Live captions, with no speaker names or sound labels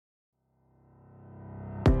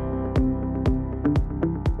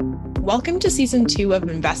Welcome to Season 2 of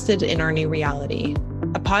Invested in Our New Reality,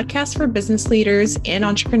 a podcast for business leaders and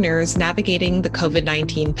entrepreneurs navigating the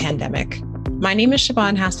COVID-19 pandemic. My name is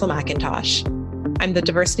Siobhan Hassel-McIntosh. I'm the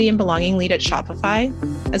Diversity and Belonging Lead at Shopify,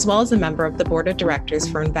 as well as a member of the Board of Directors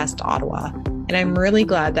for Invest Ottawa, and I'm really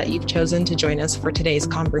glad that you've chosen to join us for today's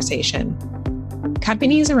conversation.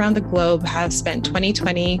 Companies around the globe have spent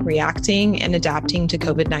 2020 reacting and adapting to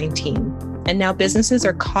COVID-19, and now businesses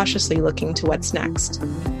are cautiously looking to what's next.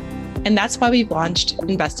 And that's why we've launched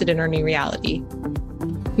Invested in Our New Reality.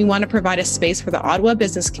 We want to provide a space for the Ottawa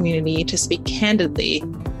business community to speak candidly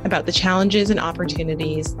about the challenges and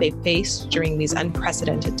opportunities they face during these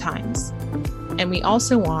unprecedented times. And we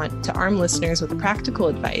also want to arm listeners with practical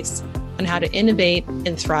advice on how to innovate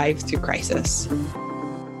and thrive through crisis.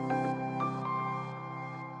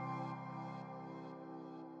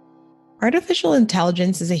 Artificial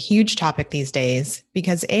intelligence is a huge topic these days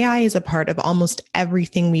because AI is a part of almost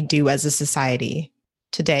everything we do as a society.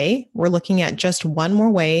 Today, we're looking at just one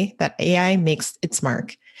more way that AI makes its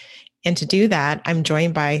mark. And to do that, I'm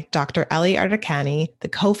joined by Dr. Ellie Ardakani, the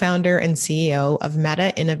co-founder and CEO of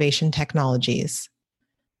Meta Innovation Technologies.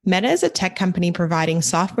 Meta is a tech company providing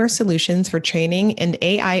software solutions for training and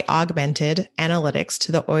AI-augmented analytics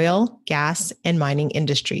to the oil, gas, and mining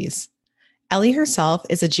industries. Ellie herself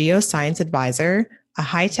is a geoscience advisor, a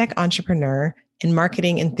high-tech entrepreneur, and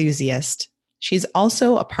marketing enthusiast. She's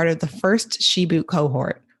also a part of the first Sheboot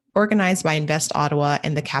cohort, organized by Invest Ottawa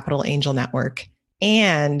and the Capital Angel Network.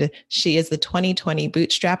 And she is the 2020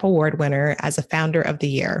 Bootstrap Award winner as a Founder of the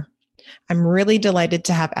Year. I'm really delighted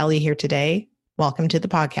to have Ellie here today. Welcome to the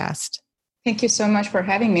podcast. Thank you so much for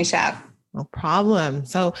having me, Shab. No problem.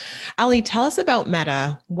 So, Ellie, tell us about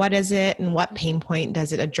Meta. What is it and what pain point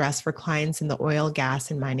does it address for clients in the oil,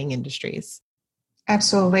 gas, and mining industries?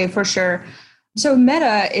 Absolutely, for sure. So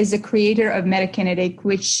Meta is the creator of MetaKinetic,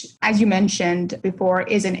 which, as you mentioned before,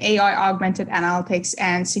 is an AI-augmented analytics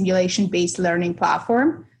and simulation-based learning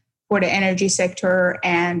platform for the energy sector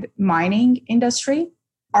and mining industry.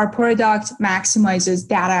 Our product maximizes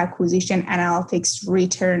data acquisition analytics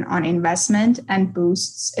return on investment and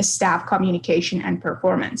boosts staff communication and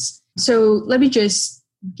performance. So let me just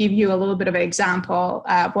give you a little bit of an example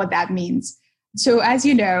of what that means. So as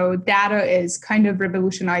you know, data is kind of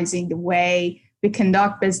revolutionizing the way we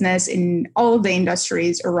conduct business in all the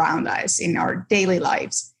industries around us in our daily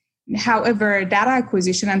lives. However, data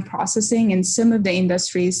acquisition and processing in some of the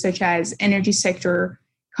industries, such as energy sector,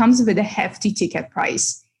 comes with a hefty ticket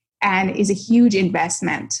price and is a huge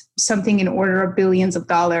investment, something in order of billions of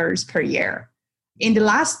dollars per year. In the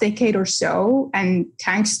last decade or so, and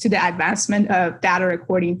thanks to the advancement of data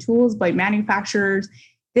recording tools by manufacturers,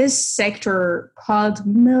 this sector culled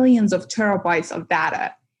millions of terabytes of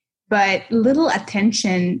data, but little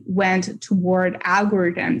attention went toward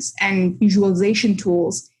algorithms and visualization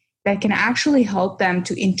tools that can actually help them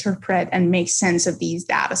to interpret and make sense of these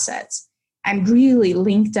data sets and really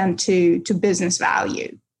link them to business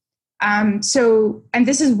value. And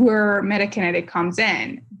this is where MetaKinetic comes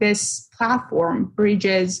in. This platform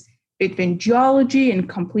bridges between geology and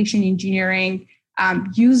completion engineering,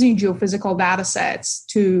 using geophysical data sets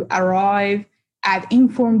to arrive at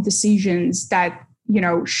informed decisions that,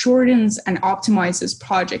 shortens and optimizes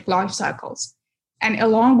project life cycles. And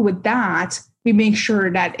along with that, we make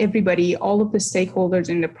sure that everybody, all of the stakeholders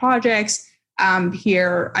in the projects,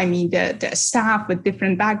 the staff with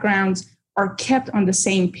different backgrounds, are kept on the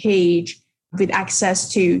same page with access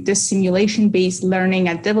to the simulation-based learning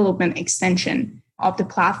and development extension of the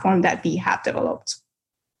platform that we have developed.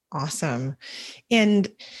 Awesome. And,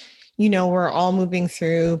 we're all moving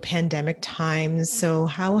through pandemic times. So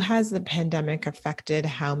how has the pandemic affected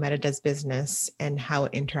how Meta does business and how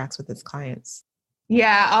it interacts with its clients?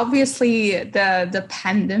 Yeah, obviously the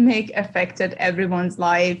pandemic affected everyone's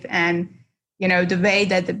life and, the way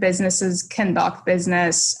that the businesses conduct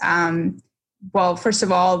business. Well, first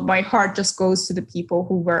of all, my heart just goes to the people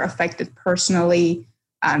who were affected personally.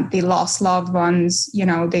 They lost loved ones,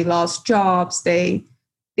 they lost jobs. They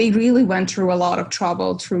really went through a lot of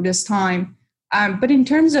trouble through this time. But in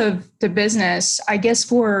terms of the business, I guess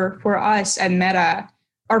for us at Meta,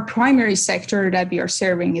 our primary sector that we are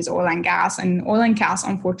serving is oil and gas. And oil and gas,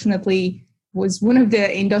 unfortunately, was one of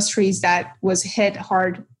the industries that was hit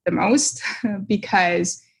hard the most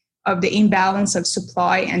because of the imbalance of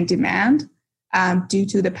supply and demand due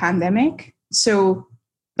to the pandemic.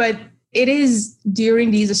 But it is during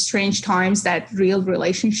these strange times that real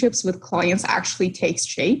relationships with clients actually takes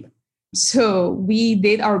shape. So we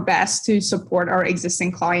did our best to support our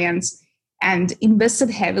existing clients and invested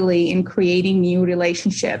heavily in creating new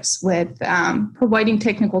relationships with providing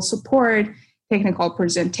technical support, technical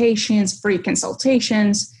presentations, free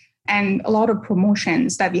consultations, and a lot of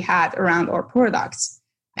promotions that we had around our products.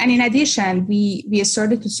 And in addition, we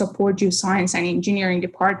started to support geoscience and engineering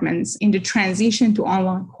departments in the transition to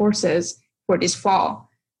online courses for this fall,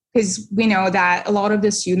 because we know that a lot of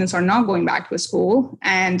the students are not going back to school,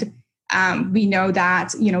 and we know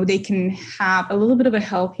that they can have a little bit of a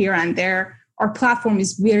help here and there. Our platform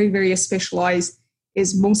is very, very specialized,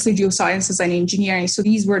 is mostly geosciences and engineering. So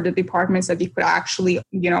these were the departments that we could actually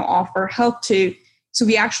offer help to. So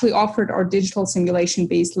we actually offered our digital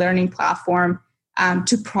simulation-based learning platform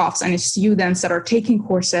to profs and students that are taking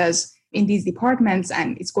courses in these departments,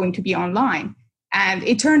 and it's going to be online. And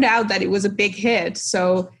it turned out that it was a big hit.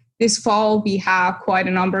 So this fall, we have quite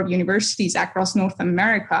a number of universities across North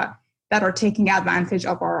America that are taking advantage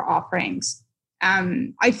of our offerings.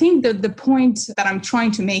 I think that the point that I'm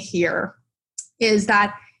trying to make here is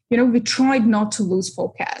that, we tried not to lose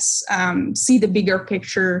focus, see the bigger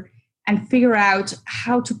picture, and figure out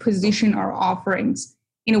how to position our offerings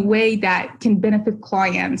in a way that can benefit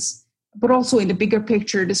clients, but also in the bigger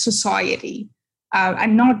picture, the society,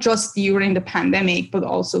 and not just during the pandemic, but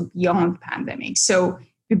also beyond the pandemic. So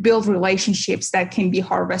we build relationships that can be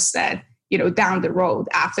harvested, down the road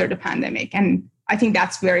after the pandemic. And I think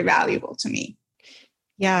that's very valuable to me.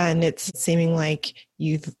 Yeah, and it's seeming like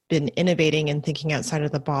you've been innovating and thinking outside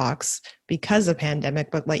of the box because of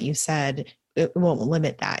pandemic, but like you said, it won't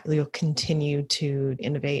limit that. You'll continue to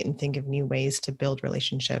innovate and think of new ways to build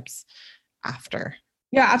relationships after.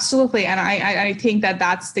 Yeah, absolutely. And I think that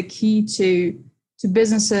that's the key to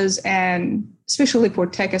businesses, and especially for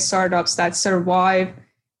tech startups that survive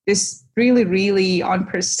this really, really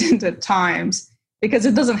unprecedented times, because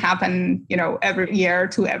it doesn't happen, every year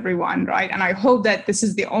to everyone, right? And I hope that this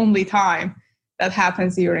is the only time that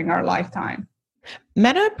happens during our lifetime.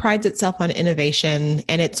 Meta prides itself on innovation,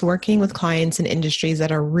 and it's working with clients in industries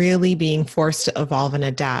that are really being forced to evolve and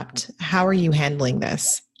adapt. How are you handling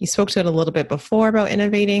this? You spoke to it a little bit before about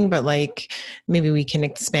innovating, but maybe we can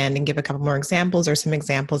expand and give a couple more examples or some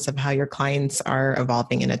examples of how your clients are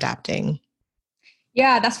evolving and adapting.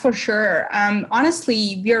 Yeah, that's for sure.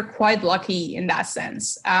 Honestly, we are quite lucky in that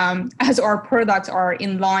sense, as our products are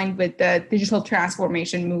in line with the digital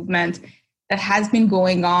transformation movement that has been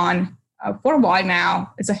going on for a while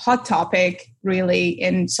now. It's a hot topic, really,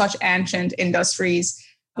 in such ancient industries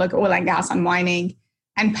like oil and gas and mining.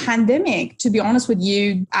 And pandemic, to be honest with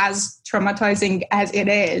you, as traumatizing as it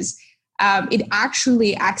is, it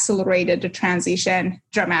actually accelerated the transition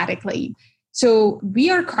dramatically. So we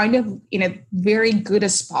are kind of in a very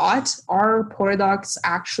good spot. Our products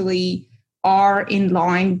actually are in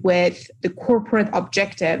line with the corporate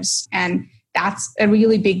objectives. And that's a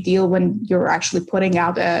really big deal when you're actually putting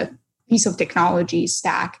out a piece of technology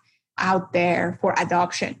stack out there for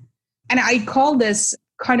adoption. And I call this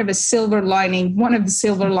kind of a silver lining, one of the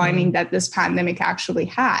silver lining that this pandemic actually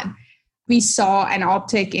had. We saw an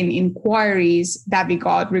uptick in inquiries that we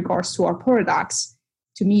got regards to our products.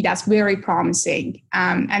 To me, that's very promising.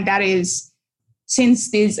 And that is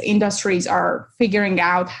since these industries are figuring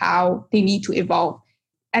out how they need to evolve,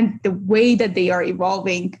 and the way that they are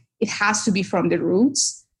evolving, it has to be from the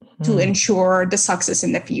roots to ensure the success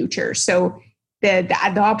in the future. So the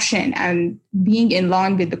adoption and being in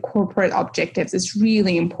line with the corporate objectives is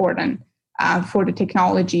really important for the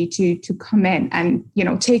technology to come in and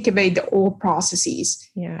take away the old processes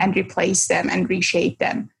and replace them and reshape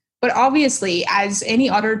them. But obviously, as any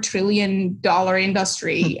other $1 trillion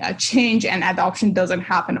industry, change and adoption doesn't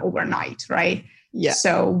happen overnight, right? Yeah.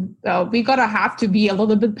 So we have to be a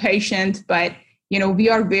little bit patient, but we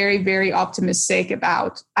are very, very optimistic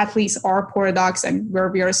about at least our products and where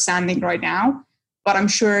we are standing right now. But I'm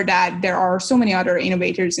sure that there are so many other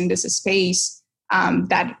innovators in this space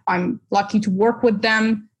that I'm lucky to work with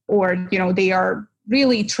them, or they are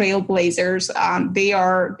really trailblazers. They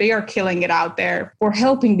are killing it out there for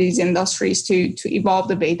helping these industries to evolve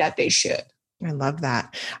the way that they should. I love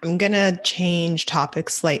that. I'm going to change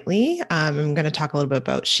topics slightly. I'm going to talk a little bit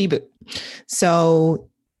about Sheboot. So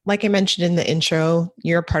like I mentioned in the intro,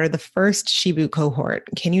 you're a part of the first Sheboot cohort.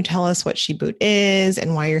 Can you tell us what Sheboot is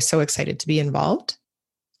and why you're so excited to be involved?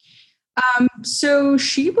 So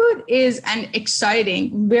Sheboot is an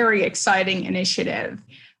exciting, very exciting initiative.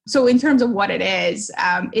 So in terms of what it is,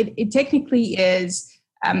 it technically is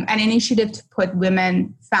an initiative to put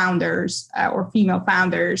women founders or female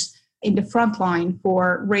founders in the front line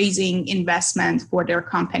for raising investment for their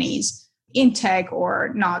companies in tech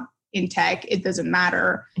or not in tech, it doesn't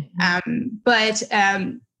matter. But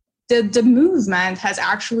the movement has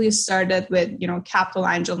actually started with, Capital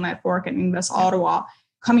Angel Network and Invest Ottawa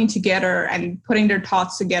coming together and putting their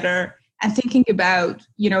thoughts together and thinking about,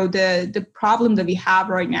 the problem that we have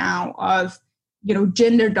right now of,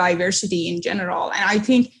 gender diversity in general. And I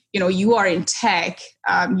think, you are in tech,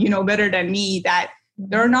 better than me that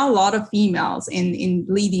there are not a lot of females in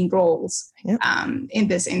leading roles in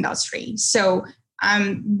this industry. So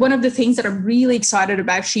one of the things that I'm really excited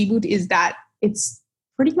about Sheboot is that it's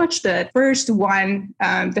pretty much the first one,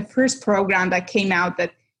 the first program that came out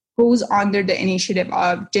that goes under the initiative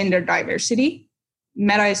of gender diversity.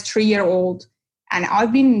 Meta is 3-year-old, and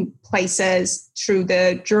I've been places through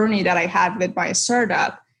the journey that I had with my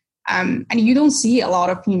startup. And you don't see a lot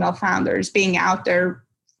of female founders being out there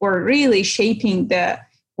for really shaping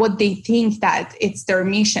what they think that it's their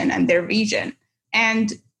mission and their vision.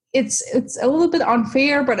 And it's a little bit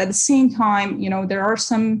unfair, but at the same time, there are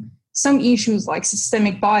some issues like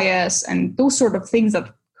systemic bias and those sort of things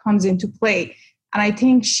that comes into play. And I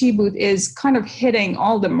think Sheboot is kind of hitting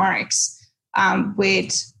all the marks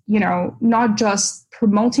with, not just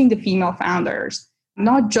promoting the female founders,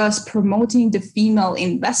 not just promoting the female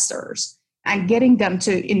investors and getting them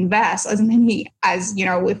to invest as many as,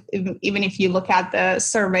 even if you look at the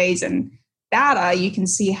surveys and data, you can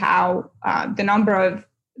see how the number of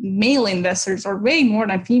male investors are way more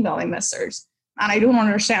than female investors. And I don't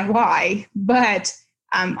understand why, but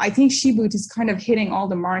I think Sheboot is kind of hitting all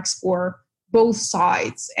the marks for both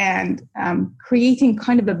sides and creating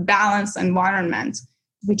kind of a balanced environment,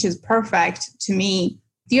 which is perfect to me.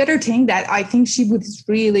 The other thing that I think Sheboot is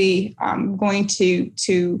really going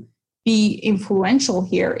to be influential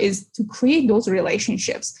here is to create those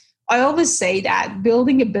relationships. I always say that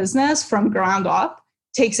building a business from ground up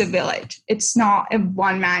takes a village. It's not a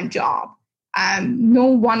one-man job. No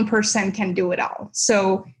one person can do it all.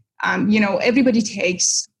 So, everybody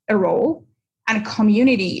takes a role and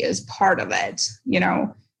community is part of it,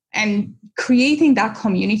 and creating that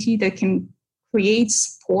community that can create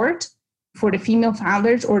support for the female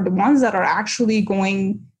founders or the ones that are actually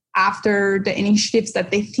going after the initiatives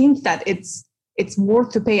that they think that it's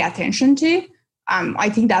worth to pay attention to. I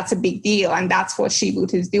think that's a big deal. And that's what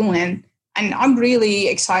Sheboot is doing. And I'm really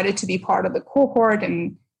excited to be part of the cohort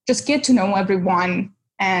and just get to know everyone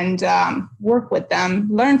and work with them,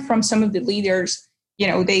 learn from some of the leaders.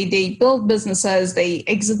 They build businesses, they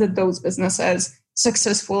exited those businesses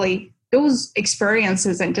successfully. Those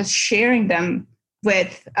experiences and just sharing them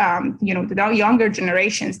with, the younger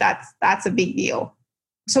generations, that's a big deal.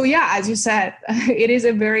 So yeah, as you said, it is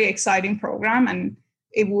a very exciting program and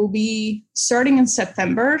it will be starting in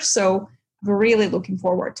September. So we're really looking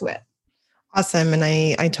forward to it. Awesome. And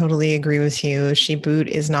I totally agree with you. Sheboot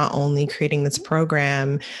is not only creating this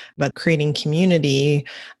program, but creating community,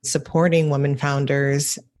 supporting women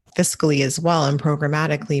founders fiscally as well and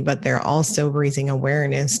programmatically, but they're also raising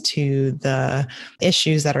awareness to the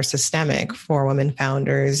issues that are systemic for women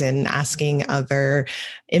founders and asking other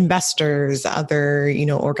investors, other,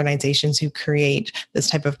 organizations who create this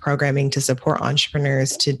type of programming to support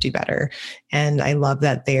entrepreneurs to do better. And I love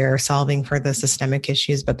that they're solving for the systemic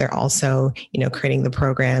issues, but they're also, creating the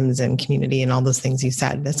programs and community and all those things you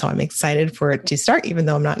said. And so I'm excited for it to start, even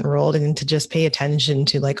though I'm not enrolled, and to just pay attention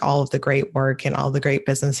to like all of the great work and all the great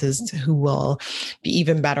businesses who will be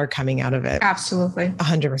even better coming out of it. Absolutely.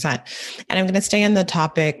 100%. And I'm going to stay on the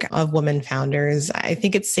topic of women founders. I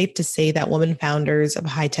think it's safe to say that women founders of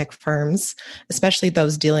high-tech firms, especially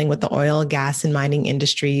those dealing with the oil, gas, and mining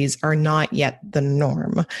industries, are not yet the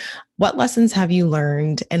norm. What lessons have you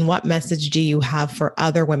learned, and what message do you have for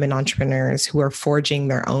other women entrepreneurs who are forging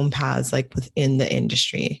their own paths like within the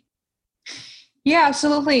industry? Yeah,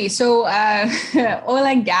 absolutely. So oil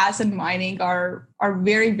and gas and mining are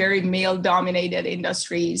very, very male-dominated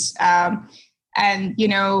industries. And,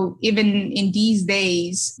 even in these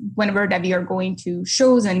days, whenever that we are going to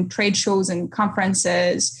shows and trade shows and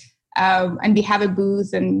conferences, and we have a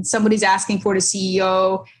booth and somebody's asking for the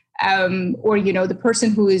CEO, or, the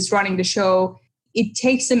person who is running the show, it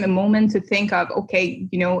takes them a moment to think of, okay,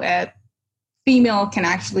 a female can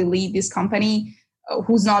actually lead this company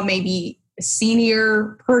who's not maybe a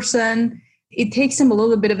senior person. It takes them a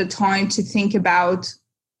little bit of a time to think about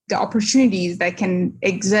the opportunities that can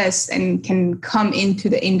exist and can come into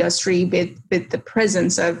the industry with the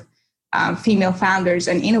presence of female founders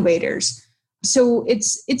and innovators. So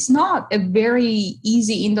it's not a very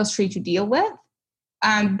easy industry to deal with.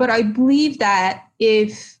 But I believe that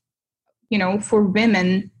if, for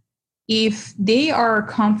women, if they are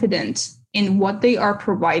confident in what they are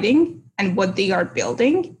providing and what they are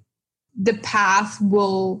building, the path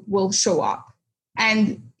will show up.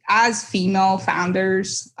 And as female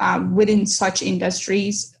founders within such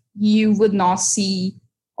industries, you would not see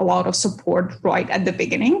a lot of support right at the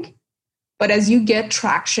beginning. But as you get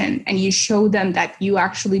traction and you show them that you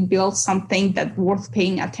actually built something that's worth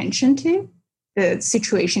paying attention to, the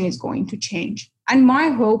situation is going to change. And my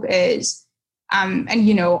hope is, I'm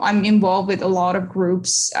involved with a lot of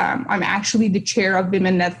groups. I'm actually the chair of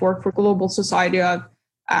Women Network for Global Society of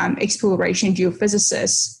Exploration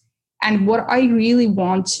Geophysicists. And what I really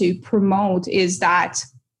want to promote is that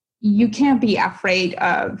you can't be afraid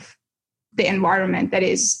of the environment that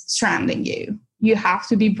is surrounding you. You have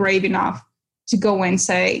to be brave enough to go and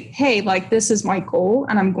say, hey, like, this is my goal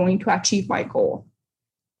and I'm going to achieve my goal,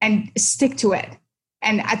 and stick to it.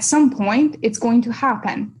 And at some point, it's going to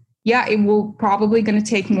happen. Yeah, it will probably going to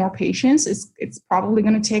take more patience. It's probably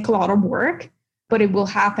going to take a lot of work, but it will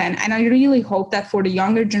happen. And I really hope that for the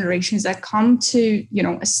younger generations that come to,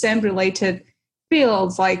 STEM-related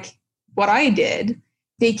fields like what I did,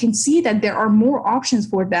 they can see that there are more options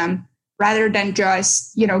for them rather than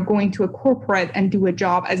just, going to a corporate and do a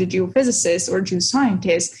job as a geophysicist or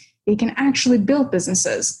geoscientist. They can actually build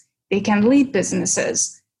businesses. They can lead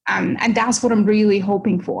businesses. And that's what I'm really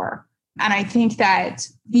hoping for. And I think that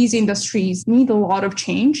these industries need a lot of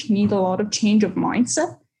change of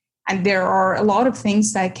mindset. And there are a lot of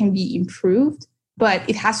things that can be improved, but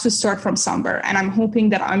it has to start from somewhere. And I'm hoping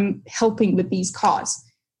that I'm helping with these causes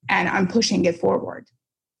and I'm pushing it forward.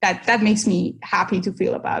 That makes me happy to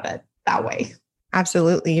feel about it that way.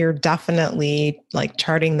 Absolutely. You're definitely like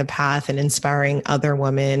charting the path and inspiring other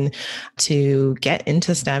women to get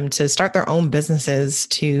into STEM, to start their own businesses,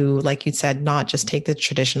 to, like you said, not just take the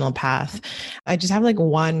traditional path. I just have like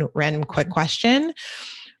one random quick question.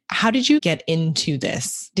 How did you get into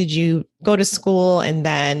this? Did you go to school and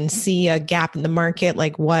then see a gap in the market?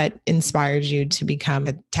 Like, what inspired you to become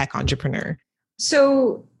a tech entrepreneur?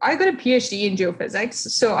 So I got a PhD in geophysics.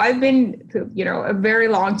 So I've been, a very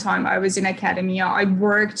long time. I was in academia. I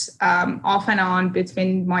worked off and on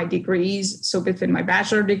between my degrees. So between my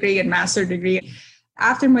bachelor degree and master degree.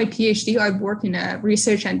 After my PhD, I worked in a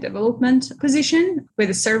research and development position with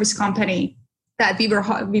a service company that we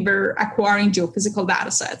were acquiring geophysical data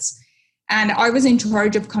sets. And I was in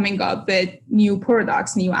charge of coming up with new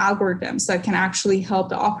products, new algorithms that can actually help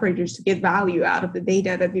the operators to get value out of the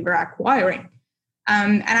data that we were acquiring.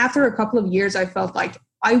 And after a couple of years, I felt like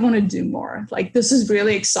I want to do more. Like, this is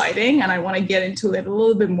really exciting and I want to get into it a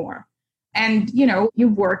little bit more. And, you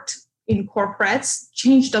worked in corporates.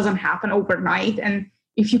 Change doesn't happen overnight. And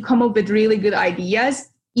if you come up with really good ideas,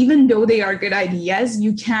 even though they are good ideas,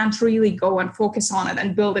 you can't really go and focus on it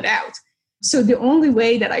and build it out. So the only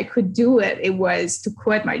way that I could do it was to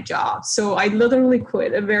quit my job. So I literally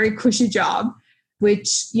quit a very cushy job,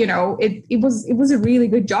 which, it was a really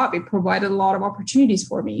good job. It provided a lot of opportunities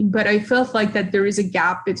for me. But I felt like that there is a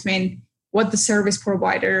gap between what the service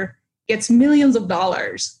provider gets millions of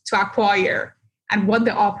dollars to acquire and what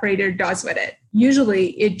the operator does with it.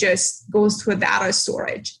 Usually it just goes to a data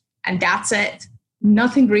storage and that's it.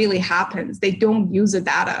 Nothing really happens. They don't use the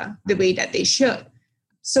data the way that they should.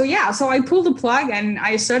 So I pulled the plug and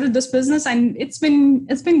I started this business, and it's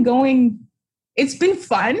been going. It's been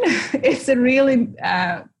fun. It's a really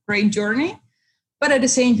great journey, but at the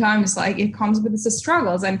same time, it's like it comes with its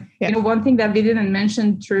struggles. And one thing that we didn't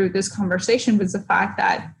mention through this conversation was the fact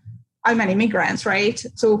that I'm an immigrant, right?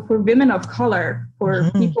 So for women of color,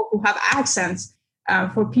 for people who have accents,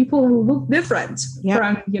 for people who look different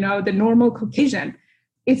from the normal Caucasian,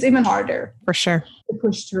 it's even harder for sure to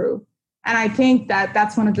push through. And I think that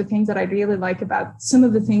that's one of the things that I really like about some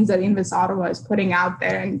of the things that Invest Ottawa is putting out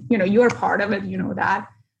there. And, you're part of it,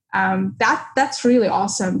 that's really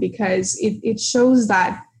awesome, because it shows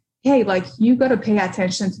that, hey, like, you got to pay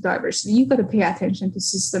attention to diversity. You got to pay attention to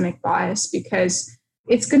systemic bias, because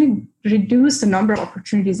it's going to reduce the number of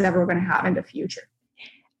opportunities that we're going to have in the future.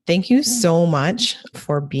 Thank you so much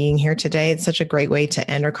for being here today. It's such a great way to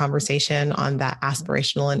end our conversation on that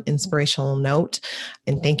aspirational and inspirational note.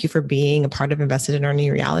 And thank you for being a part of Invested in Our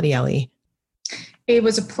New Reality, Ellie. It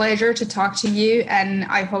was a pleasure to talk to you. And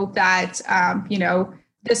I hope that, I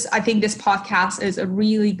think this podcast is a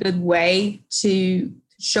really good way to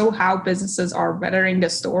show how businesses are weathering the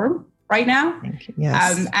storm right now. Thank you.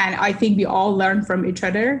 Yes. And I think we all learn from each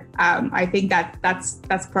other. I think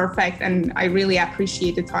that's perfect. And I really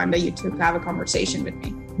appreciate the time that you took to have a conversation with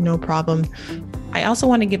me. No problem. I also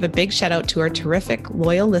want to give a big shout out to our terrific,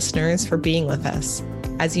 loyal listeners for being with us.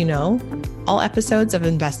 As you know, all episodes of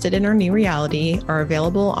Invested in Our New Reality are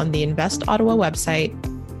available on the Invest Ottawa website,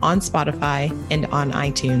 on Spotify, and on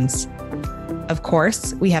iTunes. Of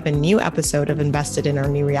course, we have a new episode of Invested in Our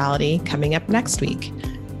New Reality coming up next week,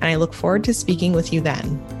 and I look forward to speaking with you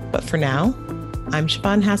then. But for now, I'm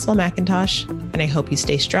Siobhan Hassel-McIntosh, and I hope you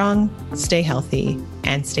stay strong, stay healthy,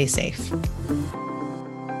 and stay safe.